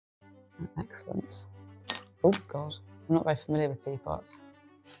Excellent. Oh God, I'm not very familiar with teapots.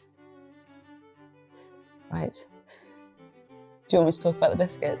 Right. Do you want me to talk about the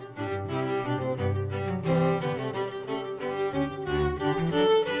biscuits?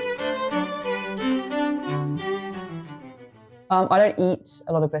 I don't eat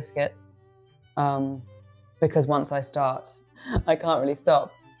a lot of biscuits because once I start, I can't really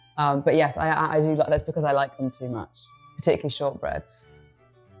stop. But yes, I do like, that's because I like them too much, particularly shortbreads.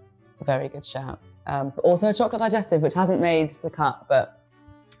 Very good shout. But also chocolate digestive, which hasn't made the cut, but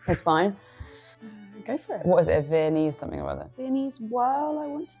it's fine. Go for it. What is it, a Viennese something or other? Viennese whirl, I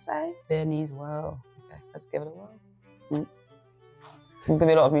want to say. Viennese whirl. Okay, let's give it a whirl. There's going to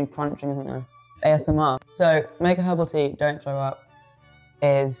be a lot of me crunching, isn't there? ASMR. So, make a herbal tea, don't throw up,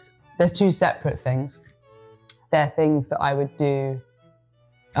 there's two separate things. They're things that I would do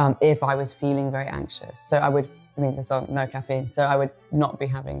if I was feeling very anxious. So there's no caffeine, so I would not be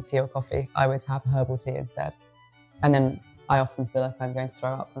having tea or coffee. I would have herbal tea instead. And then I often feel like I'm going to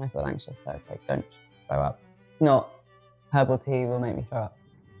throw up when I feel anxious, so it's like, don't throw up. Not herbal tea will make me throw up.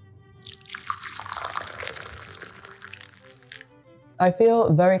 I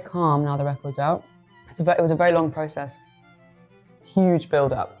feel very calm now the record's out. It was a very long process. Huge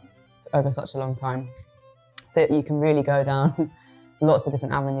build-up over such a long time that you can really go down lots of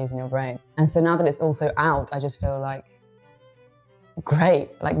different avenues in your brain. And so now that it's also out, I just feel like great,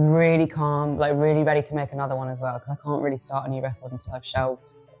 like really calm, like really ready to make another one as well, because I can't really start a new record until I've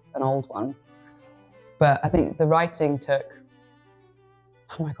shelved an old one. But I think the writing took,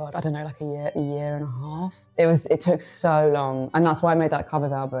 oh my God, I don't know, like a year and a half. It took so long. And that's why I made that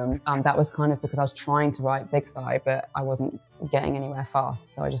covers album. That was kind of because I was trying to write Big Sigh, but I wasn't getting anywhere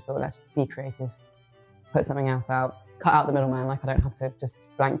fast. So I just thought, let's be creative, put something else out, cut out the middleman, like I don't have to just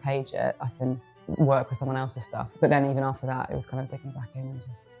blank page it. I can work with someone else's stuff. But then even after that, it was kind of digging back in and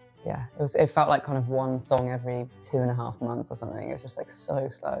just, yeah, it felt like kind of one song every 2.5 months or something. It was just like so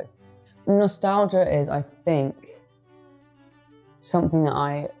slow. Nostalgia is, I think, something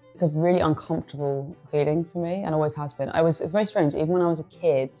that it's a really uncomfortable feeling for me and always has been. I was very strange, even when I was a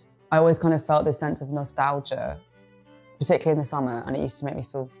kid, I always kind of felt this sense of nostalgia, particularly in the summer, and it used to make me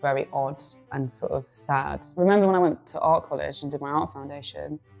feel very odd and sort of sad. I remember when I went to art college and did my art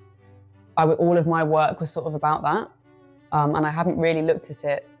foundation, all of my work was sort of about that. And I hadn't really looked at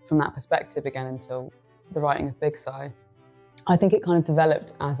it from that perspective again until the writing of Big Sigh. I think it kind of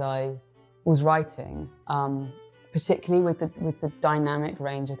developed as I was writing, particularly with the dynamic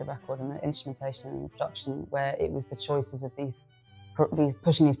range of the record and the instrumentation and the production, where it was the choices of these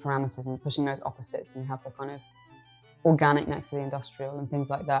pushing these parameters and pushing those opposites, and you have the kind of organic next to the industrial and things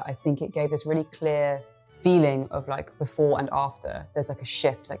like that. I think it gave this really clear feeling of like before and after. There's like a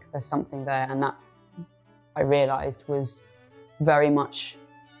shift, like there's something there, and that I realised was very much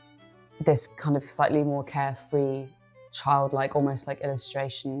this kind of slightly more carefree, childlike, almost like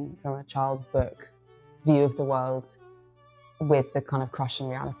illustration from a child's book view of the world, with the kind of crushing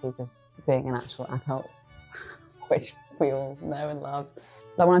realities of being an actual adult, which we all know and love.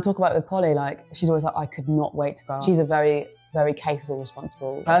 Like when I talk about it with Polly, like she's always like, I could not wait to grow up. She's a very, very capable,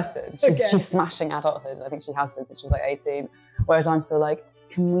 responsible person. She's smashing adulthood. I think she has been since she was like 18. Whereas I'm still like,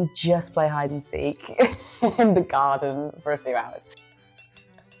 can we just play hide and seek in the garden for a few hours?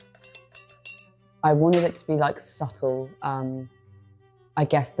 I wanted it to be like subtle. I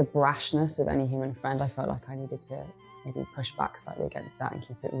guess the brashness of Any Human Friend, I felt like I needed to maybe push back slightly against that and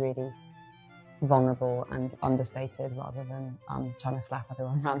keep it really vulnerable and understated rather than trying to slap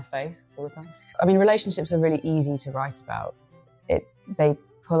everyone around the face all the time. I mean, relationships are really easy to write about. They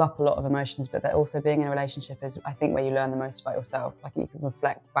pull up a lot of emotions, but they're also, being in a relationship is, I think, where you learn the most about yourself. Like you can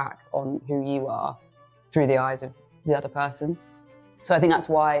reflect back on who you are through the eyes of the other person. So I think that's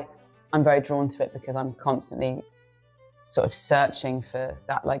why I'm very drawn to it, because I'm constantly sort of searching for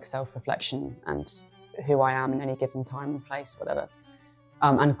that like self-reflection and who I am in any given time and place, whatever.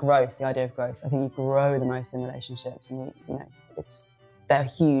 And growth, the idea of growth. I think you grow the most in relationships, and you know, they're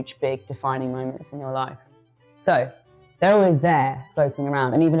huge, big, defining moments in your life. So they're always there, floating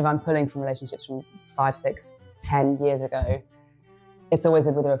around. And even if I'm pulling from relationships from 5, 6, 10 years ago, it's always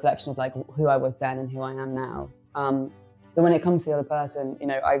with a reflection of like who I was then and who I am now. But when it comes to the other person, you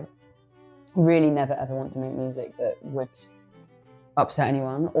know, I really never ever want to make music that would upset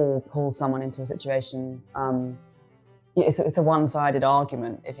anyone or pull someone into a situation. It's a one-sided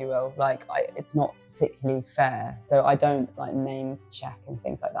argument, if you will. Like, it's not particularly fair. So I don't like name check and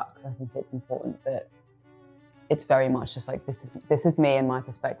things like that, because I think it's important that it's very much just like, this is me and my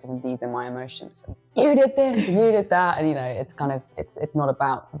perspective, and these are my emotions. And you did this and you did that, and you know, it's kind of, it's not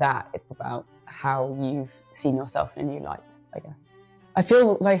about that. It's about how you've seen yourself in a new light, I guess. I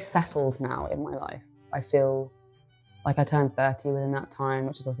feel very settled now in my life. I feel like I turned 30 within that time,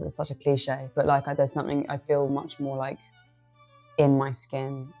 which is also such a cliche, but like there's something, I feel much more like in my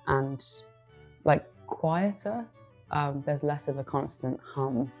skin and like quieter. There's less of a constant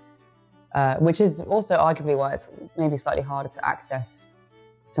hum, which is also arguably why it's maybe slightly harder to access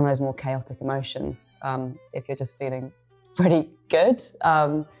some of those more chaotic emotions if you're just feeling pretty good,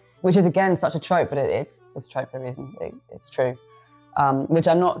 which is again such a trope, but it's a trope for a reason. It's true. Which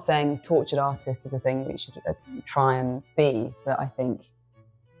I'm not saying tortured artist is a thing that you should try and be, but I think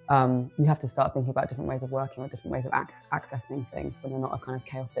you have to start thinking about different ways of working or different ways of accessing things when you're not a kind of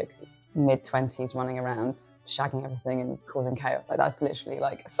chaotic mid-20s running around, shagging everything and causing chaos. Like that's literally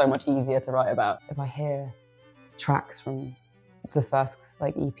like so much easier to write about. If I hear tracks from the first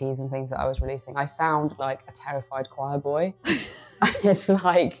like EPs and things that I was releasing, I sound like a terrified choir boy. It's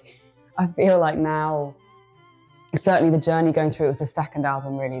like, I feel like now, certainly the journey going through, it was the second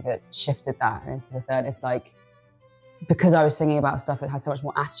album really that shifted that into the third. It's like, because I was singing about stuff that had so much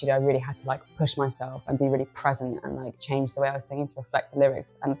more attitude, I really had to like push myself and be really present and like change the way I was singing to reflect the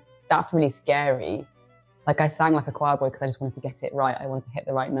lyrics. And that's really scary. Like I sang like a choir boy because I just wanted to get it right. I wanted to hit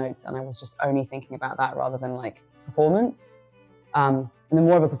the right notes and I was just only thinking about that rather than like performance. And the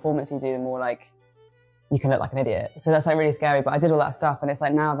more of a performance you do, the more like you can look like an idiot. So that's like really scary, but I did all that stuff. And it's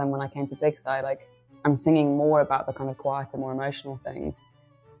like now then when I came to Big Sigh, like I'm singing more about the kind of quieter, more emotional things,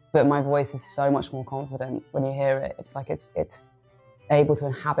 but my voice is so much more confident when you hear it. It's like it's able to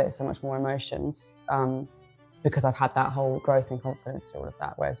inhabit so much more emotions because I've had that whole growth and confidence through all of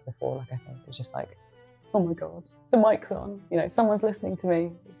that. Whereas before, like I said, it was just like, oh my God, the mic's on, you know, someone's listening to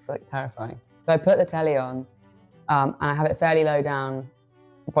me. It's like terrifying. So I put the telly on and I have it fairly low down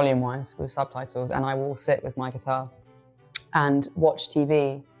volume-wise with subtitles, and I will sit with my guitar and watch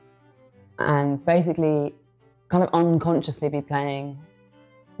TV and basically kind of unconsciously be playing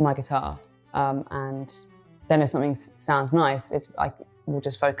my guitar. And then if something sounds nice, it's like, we'll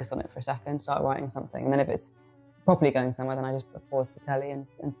just focus on it for a second, start writing something. And then if it's properly going somewhere, then I just pause the telly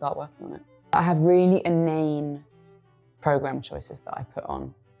and start working on it. I have really inane program choices that I put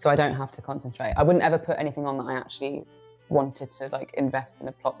on, so I don't have to concentrate. I wouldn't ever put anything on that I actually wanted to like invest in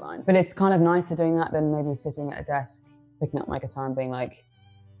a plot line. But it's kind of nicer doing that than maybe sitting at a desk, picking up my guitar and being like,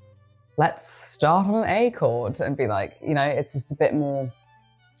 let's start on an A chord and be like, you know, it's just a bit more,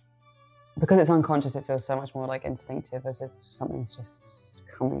 because it's unconscious, it feels so much more like instinctive, as if something's just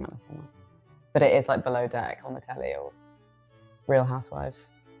coming out of somewhere. But it is like Below Deck on the telly or Real Housewives.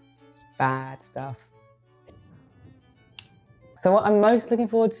 Bad stuff. So what I'm most looking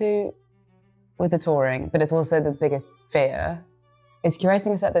forward to with the touring, but it's also the biggest fear, is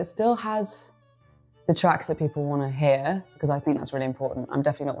curating a set that still has the tracks that people want to hear, because I think that's really important. I'm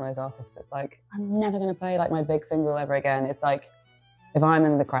definitely not one of those artists that's like, I'm never going to play like my big single ever again. It's like, if I'm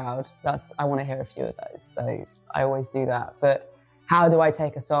in the crowd, I want to hear a few of those. So I always do that. But how do I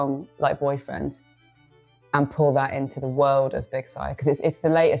take a song like Boyfriend and pull that into the world of Big Sigh? Because it's the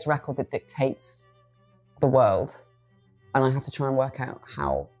latest record that dictates the world. And I have to try and work out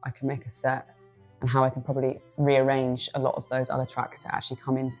how I can make a set and how I can probably rearrange a lot of those other tracks to actually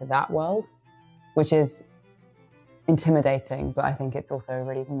come into that world, which is intimidating, but I think it's also a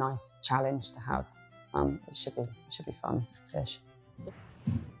really nice challenge to have. It should be fun-ish.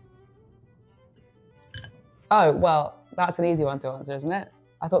 Oh, well, that's an easy one to answer, isn't it?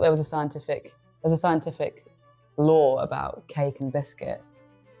 I thought there's a scientific law about cake and biscuit,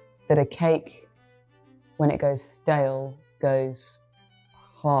 that a cake, when it goes stale, goes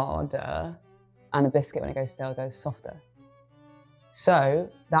harder, and a biscuit, when it goes stale, goes softer. So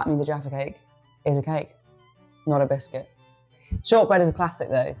that means a Jaffa Cake is a cake, not a biscuit. Shortbread is a classic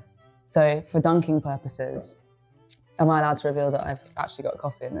though. So for dunking purposes, am I allowed to reveal that I've actually got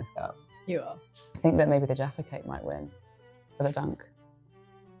coffee in this cup? You are. I think that maybe the Jaffa Cake might win for the dunk,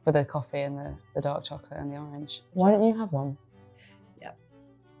 for the coffee and the dark chocolate and the orange. Why don't you have one? Yep.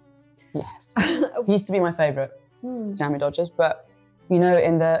 Yes. Used to be my favourite, Jammy Dodgers, but you know,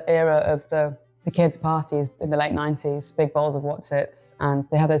 in the era of the kids' parties in the late 90s, big bowls of Whatsits, and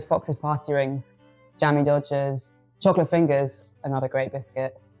they had those Fox's party rings, Jammy Dodgers, chocolate fingers, another great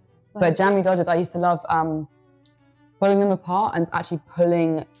biscuit. But Jammy Dodgers, I used to love pulling them apart and actually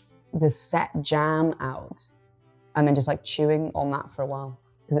pulling the set jam out and then just like chewing on that for a while,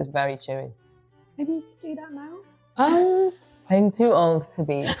 because it's very chewy. Maybe you could do that now? I'm too old to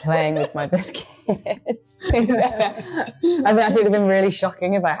be playing with my biscuits. I think actually it would have been really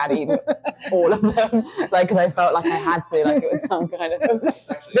shocking if I had eaten all of them, like, because I felt like I had to, like it was some kind of,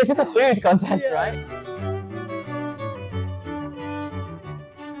 this is a food contest, right?